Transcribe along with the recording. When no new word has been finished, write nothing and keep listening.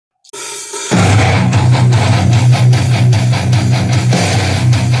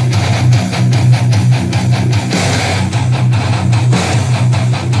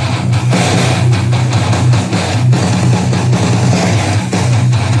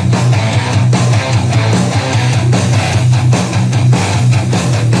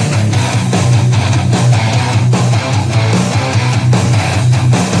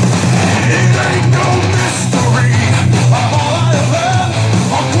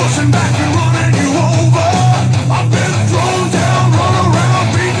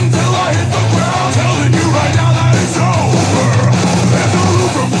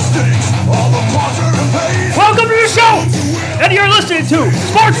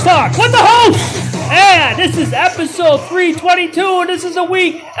Sports Talk with the host. And this is episode 322, and this is a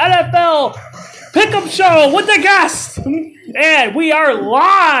week NFL Pick'em Show with the guest. And we are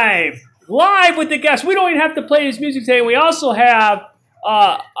live with the guest. We don't even have to play his music today. We also have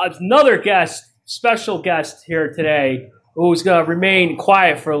another guest, special guest here today, who's going to remain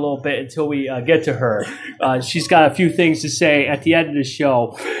quiet for a little bit until we get to her. She's got a few things to say at the end of the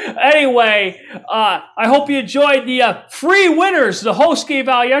show. Anyway, I hope you enjoyed the free winners. The host gave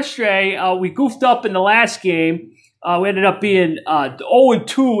out yesterday. We goofed up in the last game. We ended up being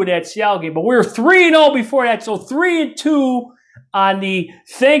 0-2 in that Seattle game, but we were 3-0 before that, so 3-2 on the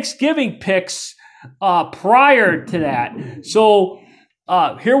Thanksgiving picks prior to that. So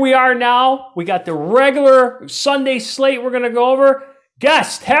here we are now. We got the regular Sunday slate we're going to go over.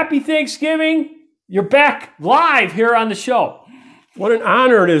 Guest, happy Thanksgiving. You're back live here on the show. What an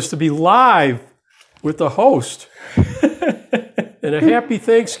honor it is to be live with the host. And a happy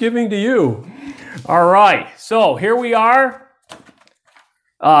Thanksgiving to you. All right. So here we are.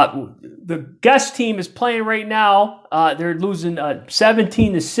 The guest team is playing right now. They're losing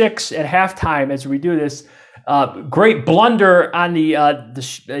 17-6 at halftime as we do this. Great blunder on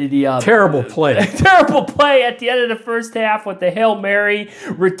the terrible play. Terrible play at the end of the first half with the Hail Mary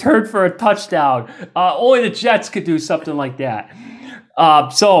return for a touchdown. Only the Jets could do something like that.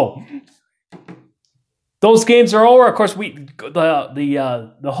 So those games are over. Of course,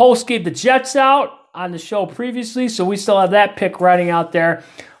 the host gave the Jets out on the show previously, so we still have that pick riding out there.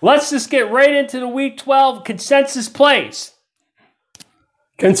 Let's just get right into the Week 12 consensus plays.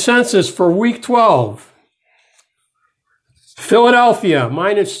 Consensus for Week 12. Philadelphia,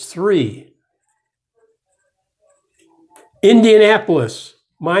 -3. Indianapolis,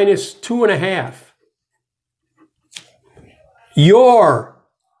 -2.5. Your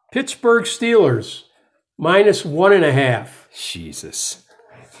Pittsburgh Steelers, -1.5. Jesus.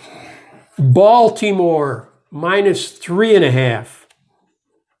 Baltimore, -3.5.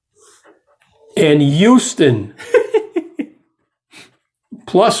 And Houston,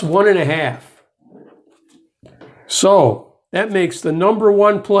 +1.5. So that makes the number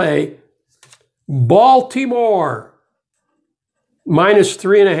one play Baltimore,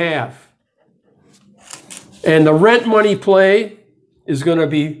 -3.5. And the rent money play is going to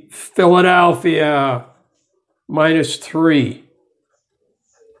be Philadelphia, -3.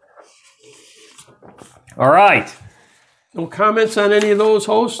 All right. No comments on any of those,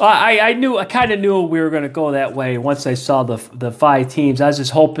 hosts? I kind of knew we were going to go that way once I saw the five teams. I was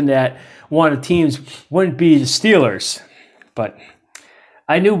just hoping that one of the teams wouldn't be the Steelers, but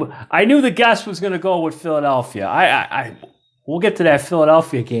I knew the guest was going to go with Philadelphia. We'll get to that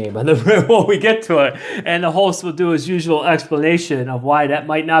Philadelphia game when we get to it, and the host will do his usual explanation of why that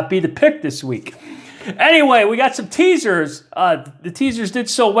might not be the pick this week. Anyway, we got some teasers. The teasers did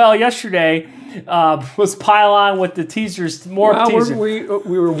so well yesterday. Let's pile on with the teasers. More teasers. We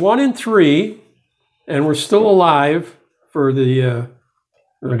were 1-3, and we're still alive for the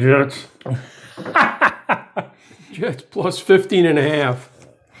Jets. Jets +15.5.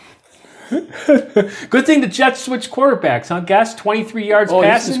 Good thing the Jets switched quarterbacks, huh, Guess? 23 yards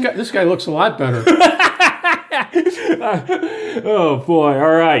passing? This guy looks a lot better. Oh, boy.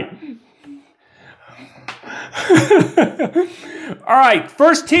 All right. All right.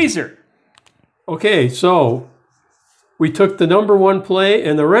 First teaser. Okay, so we took the number one play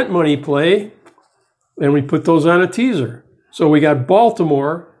and the rent money play, and we put those on a teaser. So we got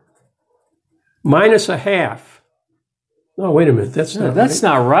Baltimore -0.5. No, wait a minute. That's not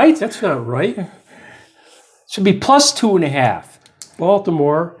right. That's not right. Should be +2.5.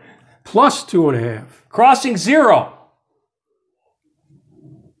 Baltimore +2.5. Crossing 0.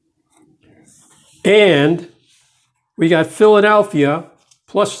 And we got Philadelphia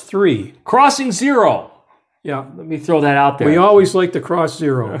 +3. Crossing 0. Yeah. Let me throw that out there. We always like to cross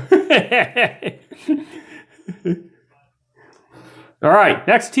 0. All right,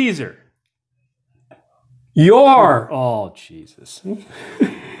 next teaser. Oh, Jesus.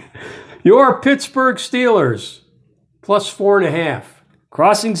 Your Pittsburgh Steelers +4.5.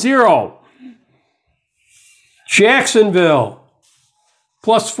 Crossing 0. Jacksonville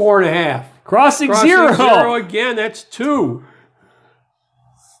 +4.5. Crossing 0. 0 again. That's 2.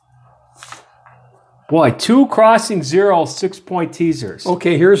 Boy, 2 crossing 0 6-point teasers.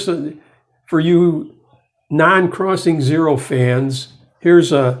 Okay, here's for you non-crossing 0 fans.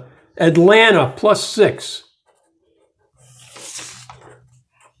 Here's Atlanta +6.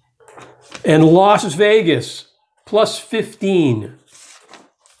 And Las Vegas +15.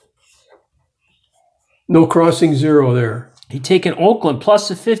 No crossing 0 there. He taking Oakland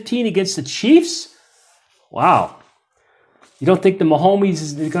 +15 against the Chiefs? Wow. You don't think the Mahomes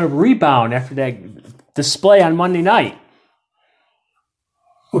is going to rebound after that display on Monday night?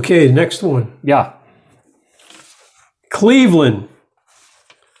 Okay, next one. Yeah. Cleveland,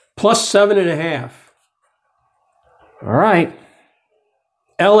 plus 7.5. All right.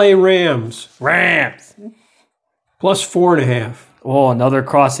 LA Rams, Rams. plus 4.5. Oh, another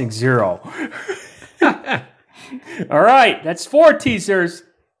crossing 0. All right. That's 4 teasers.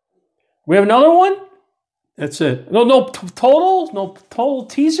 We have another one? That's it. No total? No total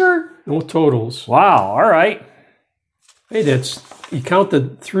teaser? No totals. Wow. All right. Hey, you count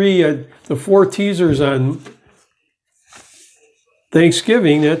the 4 teasers on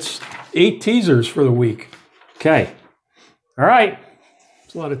Thanksgiving. That's 8 teasers for the week. Okay. All right.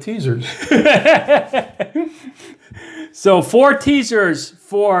 It's a lot of teasers. So 4 teasers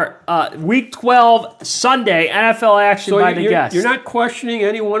for Week 12 Sunday NFL action by the guests. You're not questioning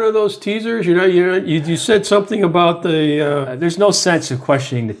any one of those teasers. You said something about the. There's no sense of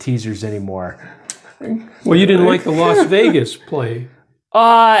questioning the teasers anymore. Well, you didn't like the Las Vegas play.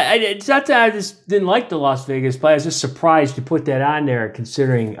 It's not that I just didn't like the Las Vegas play. I was just surprised you put that on there,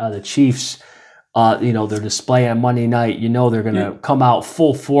 considering the Chiefs. Their display on Monday night. They're going to come out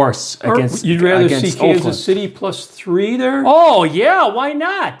full force against. You'd rather against see Kansas Oakland. City plus 3 there? Oh yeah, why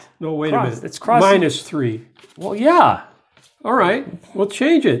not? No, wait a minute. It's crossing. Minus 3. Well, yeah. All right, we'll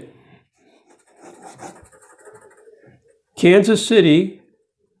change it. Kansas City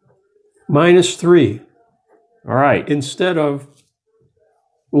minus 3. All right. Instead of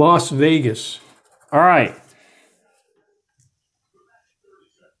Las Vegas. All right.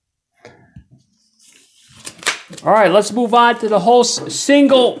 All right, let's move on to the whole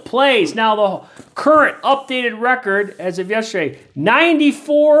single plays. Now, the current updated record as of yesterday,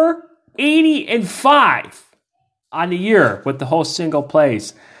 94, 80, and 5 on the year with the whole single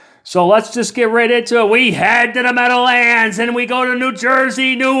plays. So let's just get right into it. We head to the Meadowlands, and we go to New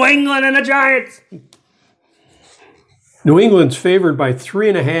Jersey, New England, and the Giants. New England's favored by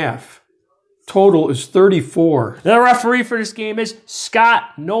 3.5. Total is 34. The referee for this game is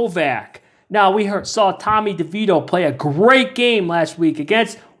Scott Novak. Now, we saw Tommy DeVito play a great game last week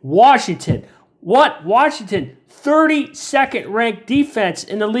against Washington. What? Washington, 32nd ranked defense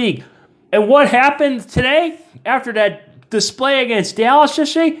in the league. And what happened today after that display against Dallas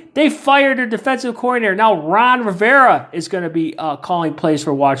yesterday? They fired their defensive coordinator. Now, Ron Rivera is going to be calling plays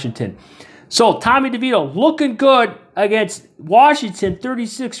for Washington. So, Tommy DeVito looking good against Washington,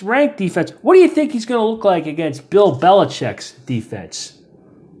 36th ranked defense. What do you think he's going to look like against Bill Belichick's defense?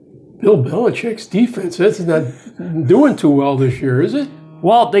 Bill Belichick's defense, that's not doing too well this year, is it?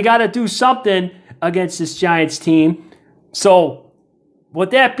 Well, they got to do something against this Giants team. So, with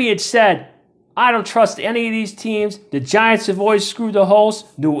that being said, I don't trust any of these teams. The Giants have always screwed the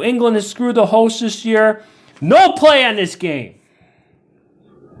host. New England has screwed the host this year. No play on this game.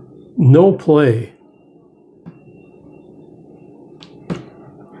 No play.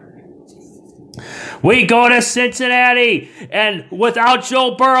 We go to Cincinnati, and without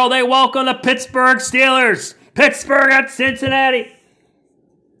Joe Burrow, they welcome the Pittsburgh Steelers. Pittsburgh at Cincinnati.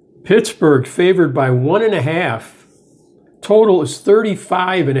 Pittsburgh favored by 1.5. Total is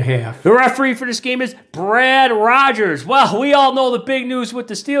 35.5. The referee for this game is Brad Rogers. Well, we all know the big news with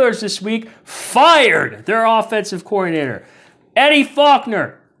the Steelers this week. Fired their offensive coordinator. Eddie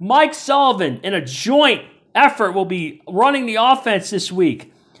Faulkner, Mike Sullivan, in a joint effort will be running the offense this week.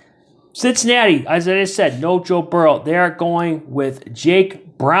 Cincinnati, as I just said, no Joe Burrow. They're going with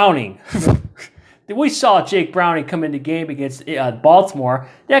Jake Browning. We saw Jake Browning come in the game against Baltimore.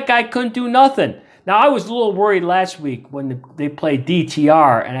 That guy couldn't do nothing. Now, I was a little worried last week when they played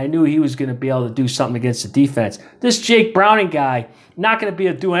DTR, and I knew he was going to be able to do something against the defense. This Jake Browning guy, not going to be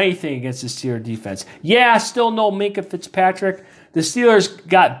able to do anything against the Steelers defense. Yeah, still no Minkah Fitzpatrick. The Steelers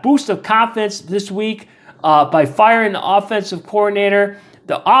got boost of confidence this week by firing the offensive coordinator.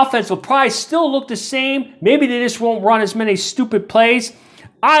 The offense will probably still look the same. Maybe they just won't run as many stupid plays.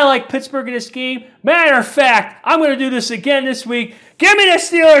 I like Pittsburgh in this game. Matter of fact, I'm going to do this again this week. Give me the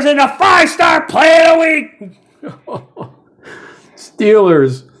Steelers in the 5-star play of the week.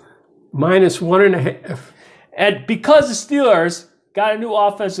 Steelers minus 1.5. And because the Steelers got a new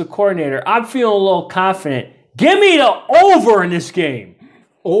offensive coordinator, I'm feeling a little confident. Give me the over in this game.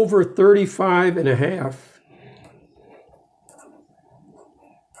 Over 35.5.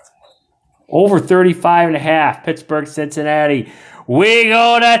 Over 35.5. Pittsburgh, Cincinnati. We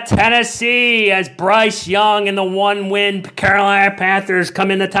go to Tennessee as Bryce Young and the one-win Carolina Panthers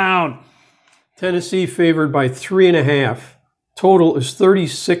come into town. Tennessee favored by 3.5. Total is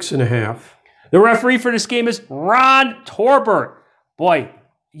 36.5. The referee for this game is Ron Torbert. Boy,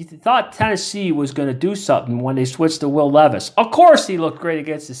 you thought Tennessee was going to do something when they switched to Will Levis. Of course, he looked great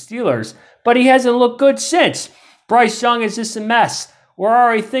against the Steelers, but he hasn't looked good since. Bryce Young is just a mess. We're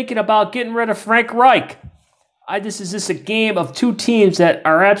already thinking about getting rid of Frank Reich. This is just a game of two teams that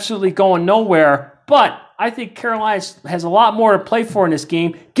are absolutely going nowhere, but I think Carolina has a lot more to play for in this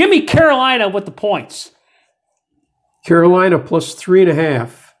game. Give me Carolina with the points. Carolina plus 3.5.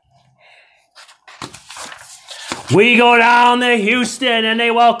 We go down to Houston, and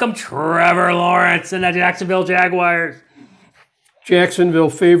they welcome Trevor Lawrence and the Jacksonville Jaguars. Jacksonville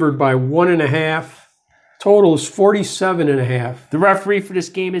favored by 1.5. Total is 47.5. The referee for this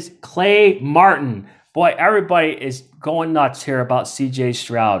game is Clay Martin. Boy, everybody is going nuts here about C.J.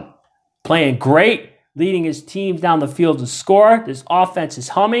 Stroud. Playing great, leading his team down the field to score. This offense is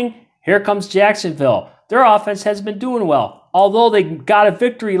humming. Here comes Jacksonville. Their offense has been doing well. Although they got a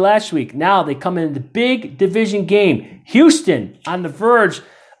victory last week, now they come into the big division game. Houston, on the verge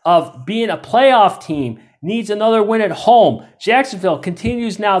of being a playoff team, needs another win at home. Jacksonville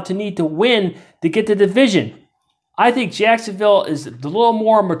continues now to need to win to get the division. I think Jacksonville is the little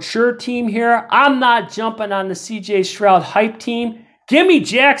more mature team here. I'm not jumping on the C.J. Stroud hype team. Give me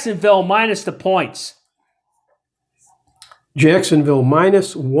Jacksonville minus the points. Jacksonville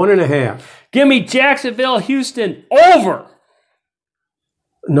minus 1.5. Give me Jacksonville, Houston, over.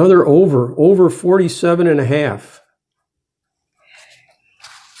 Another over 47.5.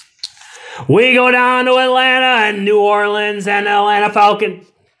 We go down to Atlanta and New Orleans and the Atlanta Falcons.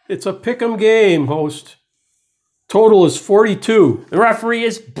 It's a pick'em game, host. Total is 42. The referee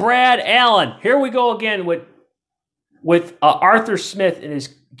is Brad Allen. Here we go again with Arthur Smith in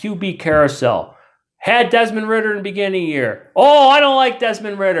his QB carousel. Had Desmond Ridder in the beginning of the year. Oh, I don't like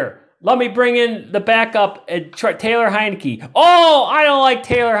Desmond Ridder. Let me bring in the backup, Taylor Heineke. Oh, I don't like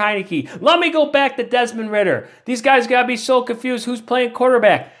Taylor Heineke. Let me go back to Desmond Ridder. These guys got to be so confused who's playing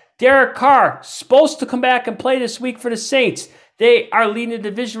quarterback. Derek Carr, supposed to come back and play this week for the Saints. They are leading the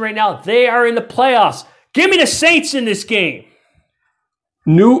division right now. They are in the playoffs. Give me the Saints in this game.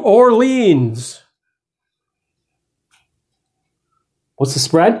 New Orleans. What's the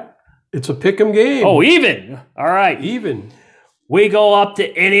spread? It's a pick'em game. Oh, even. All right. Even. We go up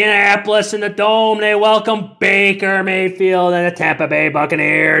to Indianapolis in the Dome. They welcome Baker Mayfield and the Tampa Bay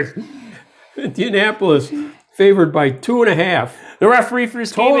Buccaneers. Indianapolis favored by 2.5. The referee for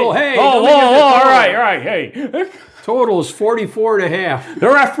this total, game. Hey, whoa. All right. Hey. Total is 44.5. The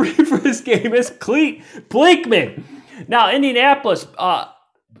referee for this game is Clete Bleekman. Now, Indianapolis, all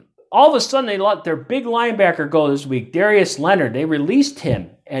of a sudden they let their big linebacker go this week, Darius Leonard. They released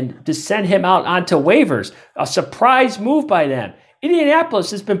him and to send him out onto waivers. A surprise move by them.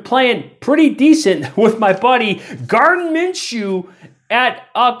 Indianapolis has been playing pretty decent with my buddy Gardner Minshew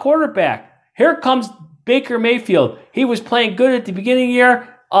at quarterback. Here comes Baker Mayfield. He was playing good at the beginning of the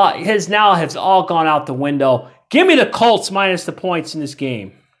year. His now has all gone out the window. Give me the Colts minus the points in this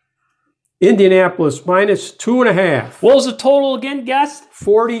game. Indianapolis minus 2.5. What was the total again, guest?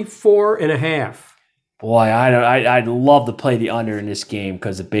 44.5. Boy, I'd love to play the under in this game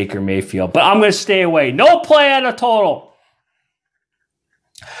because of Baker Mayfield, but I'm going to stay away. No play on the total.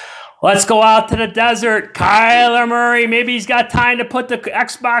 Let's go out to the desert. Kyler Murray, maybe he's got time to put the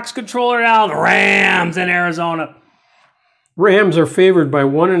Xbox controller down. The Rams in Arizona. Rams are favored by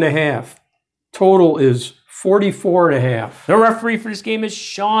 1.5. Total is 44.5. The referee for this game is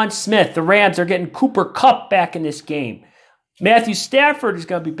Sean Smith. The Rams are getting Cooper Kupp back in this game. Matthew Stafford is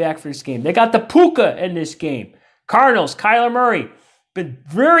going to be back for this game. They got the Puka in this game. Cardinals, Kyler Murray, been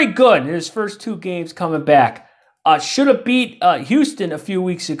very good in his first two games coming back. Should have beat Houston a few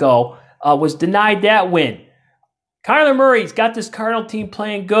weeks ago. Was denied that win. Kyler Murray's got this Cardinal team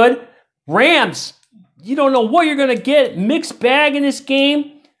playing good. Rams, you don't know what you're going to get. Mixed bag in this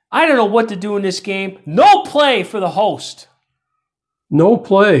game. I don't know what to do in this game. No play for the host. No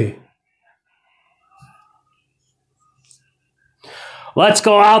play. Let's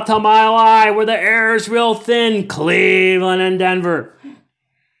go out to Mile High where the air is real thin. Cleveland and Denver.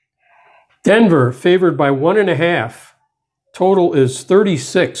 Denver favored by 1.5. Total is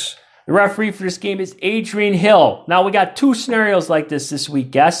 36. The referee for this game is Adrian Hill. Now we got two scenarios like this week,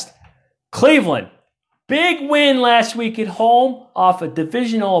 guest. Cleveland, big win last week at home off a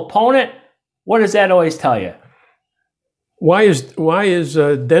divisional opponent. What does that always tell you? Why is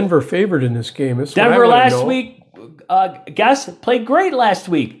Denver favored in this game? That's Denver last week, played great last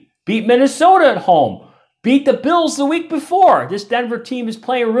week. Beat Minnesota at home. Beat the Bills the week before. This Denver team is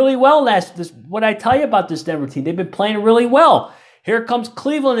playing really well. What I tell you about this Denver team, they've been playing really well. Here comes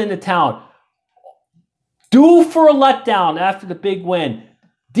Cleveland into town. Due for a letdown after the big win.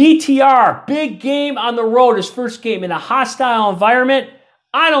 DTR, big game on the road, his first game in a hostile environment.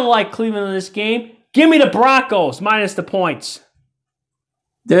 I don't like Cleveland in this game. Give me the Broncos minus the points.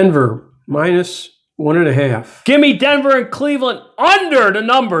 Denver minus 1.5. Give me Denver and Cleveland under the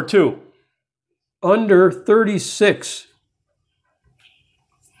number 2. Under 36.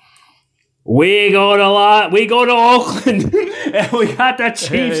 We go to Oakland, and we got the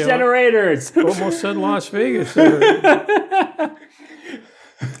Chiefs and Raiders. Almost said Las Vegas.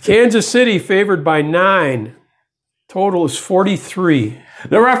 Kansas City favored by 9. Total is 43.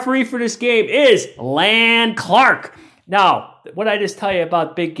 The referee for this game is Land Clark. Now, what I just tell you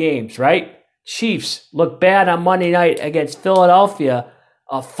about big games, right? Chiefs look bad on Monday night against Philadelphia.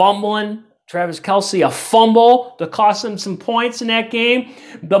 Fumbling. Travis Kelce, a fumble to cost them some points in that game.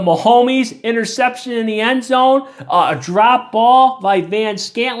 The Mahomes interception in the end zone. A drop ball by Van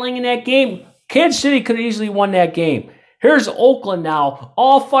Scantling in that game. Kansas City could have easily won that game. Here's Oakland now,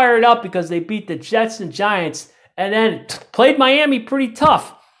 all fired up because they beat the Jets and Giants and then played Miami pretty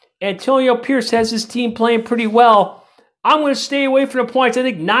tough. Antonio Pierce has his team playing pretty well. I'm going to stay away from the points. I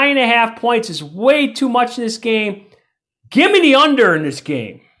think 9.5 points is way too much in this game. Give me the under in this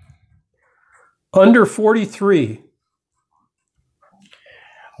game. Under 43.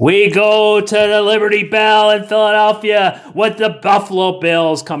 We go to the Liberty Bell in Philadelphia with the Buffalo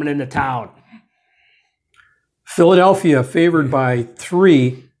Bills coming into town. Philadelphia favored by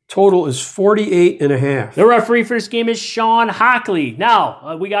 3. Total is 48.5. The referee for this game is Sean Hockley.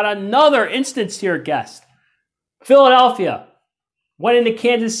 Now, we got another instance here, guest. Philadelphia went into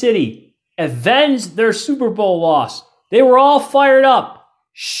Kansas City, avenged their Super Bowl loss. They were all fired up.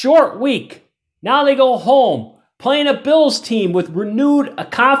 Short week. Now they go home, playing a Bills team with renewed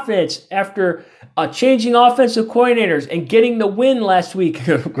confidence after changing offensive coordinators and getting the win last week.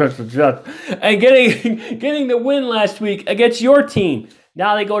 and getting the win last week against your team.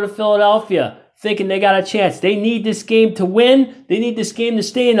 Now they go to Philadelphia thinking they got a chance. They need this game to win. They need this game to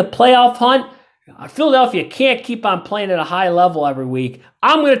stay in the playoff hunt. Philadelphia can't keep on playing at a high level every week.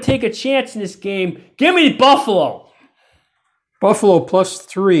 I'm going to take a chance in this game. Give me Buffalo. Buffalo plus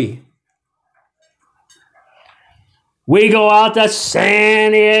 3. We go out to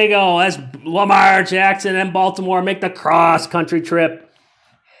San Diego as Lamar Jackson and Baltimore make the cross-country trip.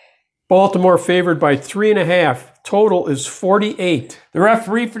 Baltimore favored by 3.5. Total is 48. The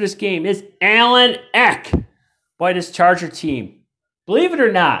referee for this game is Alan Eck by this Charger team. Believe it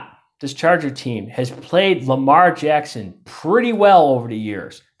or not, this Charger team has played Lamar Jackson pretty well over the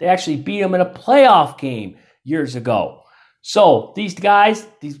years. They actually beat him in a playoff game years ago. So these guys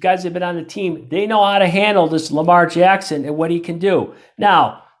have been on the team. They know how to handle this Lamar Jackson and what he can do.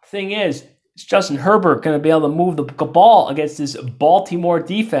 Now, thing is Justin Herbert going to be able to move the ball against this Baltimore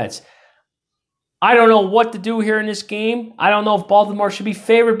defense? I don't know what to do here in this game. I don't know if Baltimore should be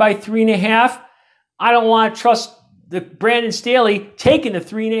favored by 3.5. I don't want to trust the Brandon Staley taking the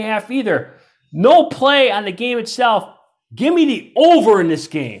 3.5 either. No play on the game itself. Give me the over in this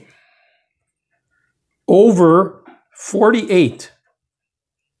game. Over 48.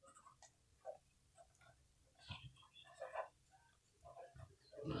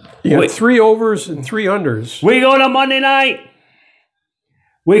 You got 3 overs and 3 unders. We go to Monday night.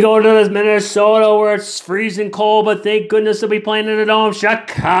 We go to Minnesota where it's freezing cold, but thank goodness they'll be playing in the Dome.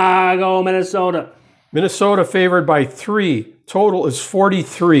 Chicago, Minnesota. Minnesota favored by 3. Total is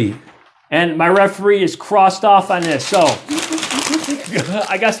 43. And my referee is crossed off on this, so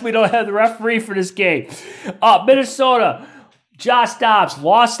I guess we don't have the referee for this game. Minnesota, Josh Dobbs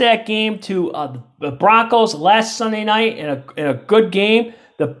lost that game to the Broncos last Sunday night in a good game.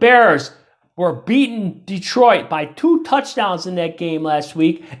 The Bears were beating Detroit by 2 touchdowns in that game last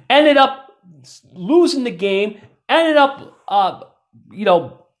week. Ended up losing the game. Ended up,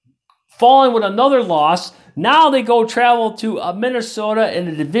 falling with another loss. Now they go travel to Minnesota in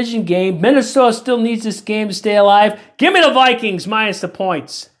a division game. Minnesota still needs this game to stay alive. Give me the Vikings minus the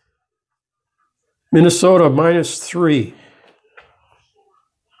points. Minnesota minus 3.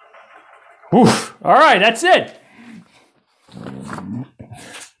 Oof. All right, that's it.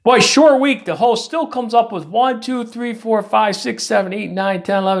 Boy, short week. The host still comes up with 1, 2, 3, 4, 5, 6, 7, 8, 9,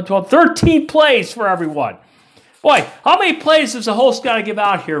 10, 11, 12, 13 plays for everyone. Boy, how many plays does the host got to give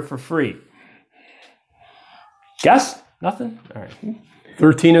out here for free? Guess? Nothing? All right.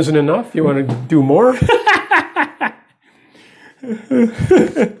 13 isn't enough? You want to do more?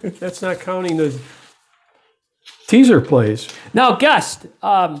 That's not counting the teaser plays. Now, guest.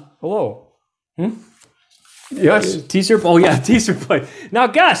 Hello. Yes. Teaser. Oh, yeah, teaser play. Now,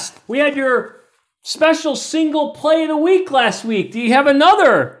 guest, we had your special single play of the week last week. Do you have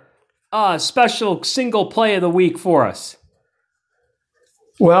another special single play of the week for us?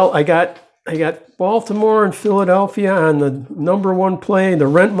 Well, I got I got Baltimore and Philadelphia on the number one play, the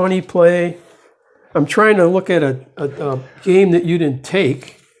rent money play. I'm trying to look at a game that you didn't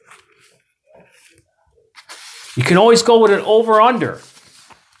take. You can always go with an over-under.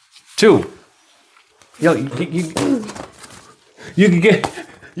 2. You can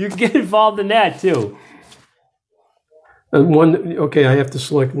get involved in that too. Okay, I have to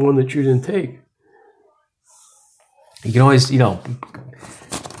select one that you didn't take. You can always,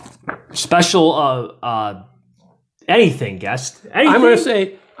 special anything, guest.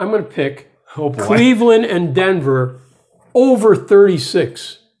 Anything. I'm going to pick Cleveland and Denver over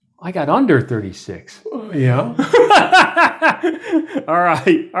 36. I got under 36. Yeah. All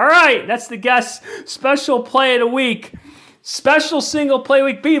right. That's the guest special play of the week. Special single play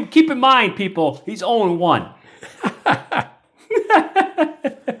week. Keep in mind, people, he's 0-1.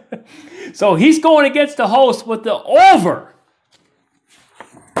 So he's going against the host with the over.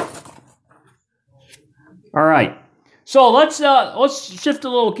 All right. So let's shift a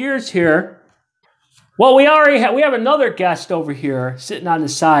little gears here. Well, we have another guest over here sitting on the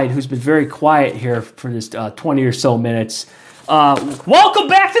side who's been very quiet here for this 20 or so minutes. Welcome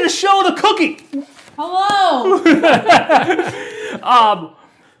back to the show, the Cookie. Hello.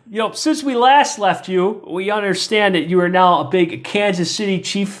 Since we last left you, we understand that you are now a big Kansas City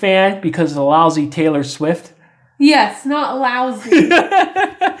Chief fan because of the lousy Taylor Swift. Yes, not lousy.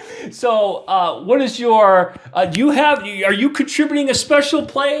 So, what is your? Are you contributing a special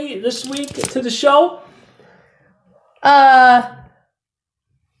play this week to the show?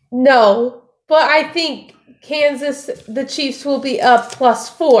 No, but I think the Chiefs will be up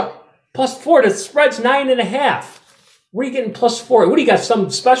 +4. +4. The spread's 9.5. What are you getting +4? What do you got? Some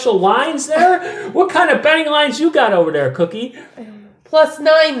special lines there? What kind of betting lines you got over there, Cookie?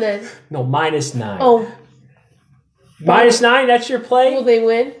 +9 then. No, -9. Oh. -9, that's your play? Will they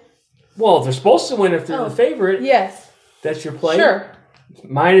win? Well, they're supposed to win if they're the favorite. Yes. That's your play? Sure.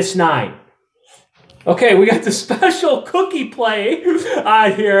 -9. Okay, we got the special Cookie play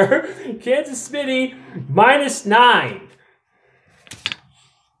on here. Kansas City -9.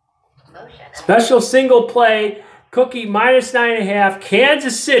 Special single play, Cookie -9.5,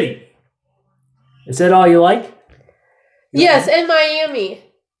 Kansas City. Is that all you like? Yes, and Miami.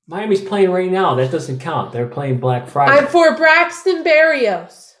 Miami's playing right now. That doesn't count. They're playing Black Friday. I'm for Braxton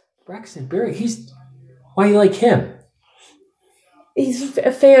Berrios. Braxton Berry. Why do you like him? He's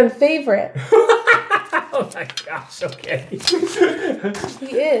a fan favorite. Oh my gosh! Okay.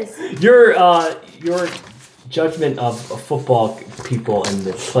 He is. Your judgment of football people and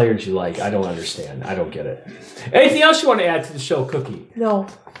the players you like, I don't understand. I don't get it. Anything else you want to add to the show, Cookie? No.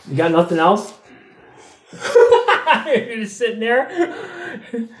 You got nothing else? You're just sitting there.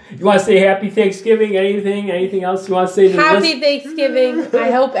 You want to say Happy Thanksgiving? Anything else you want to say to the Happy Thanksgiving.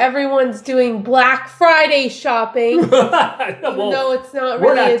 I hope everyone's doing Black Friday shopping. Even though it's not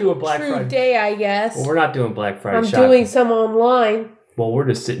really a true day, I guess. Well, we're not doing Black Friday I'm shopping. doing some online. Well, we're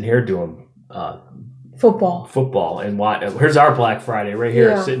just sitting here doing football. And here's our Black Friday right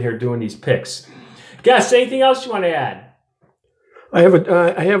here, sitting here doing these picks. Guess anything else you want to add? I have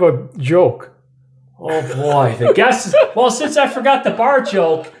a joke. Oh boy, the guess. Well, since I forgot the bar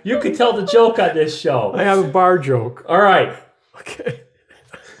joke, you could tell the joke on this show. I have a bar joke. All right. Okay.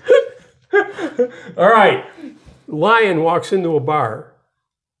 All right. Lion walks into a bar.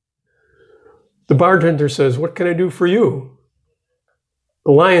 The bartender says, "What can I do for you?"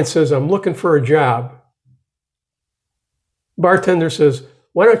 The lion says, "I'm looking for a job." Bartender says,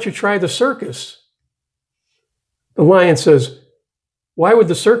 "Why don't you try the circus?" The lion says, "Why would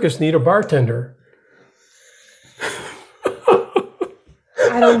the circus need a bartender?"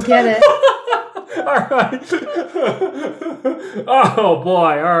 I don't get it. All right. Oh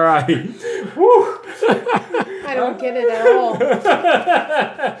boy! All right. Woo. I don't get it at all.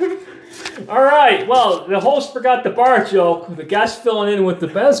 All right. Well, the host forgot the bar joke. The guest filling in with the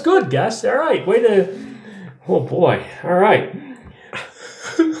best. Good guest. All right. Way to. Oh boy. All right.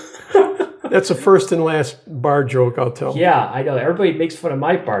 That's the first and last bar joke I'll tell. Yeah, I know. Everybody makes fun of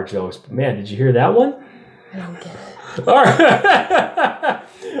my bar jokes, but man, did you hear that one? I don't get it. All right.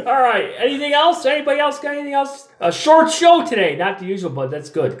 All right. Anything else? Anybody else got anything else? A short show today. Not the usual, but that's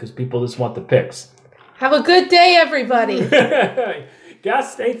good because people just want the picks. Have a good day, everybody.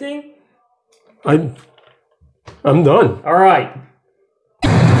 Guess anything? I'm done. All right.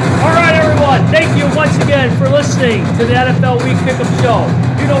 All right, everyone. Thank you once again for listening to the NFL Week Pickup Show.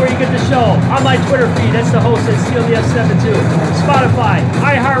 You know where you get the show. On my Twitter feed, that's the host at CLDS72. Spotify,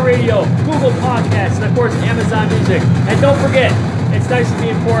 iHeartRadio, Google Podcasts, and of course Amazon Music. And don't forget, it's nice to be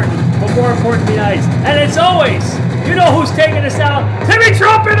important, but more important to be nice. And it's always You know who's taking us out? Timmy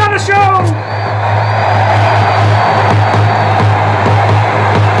Trumpet on the show!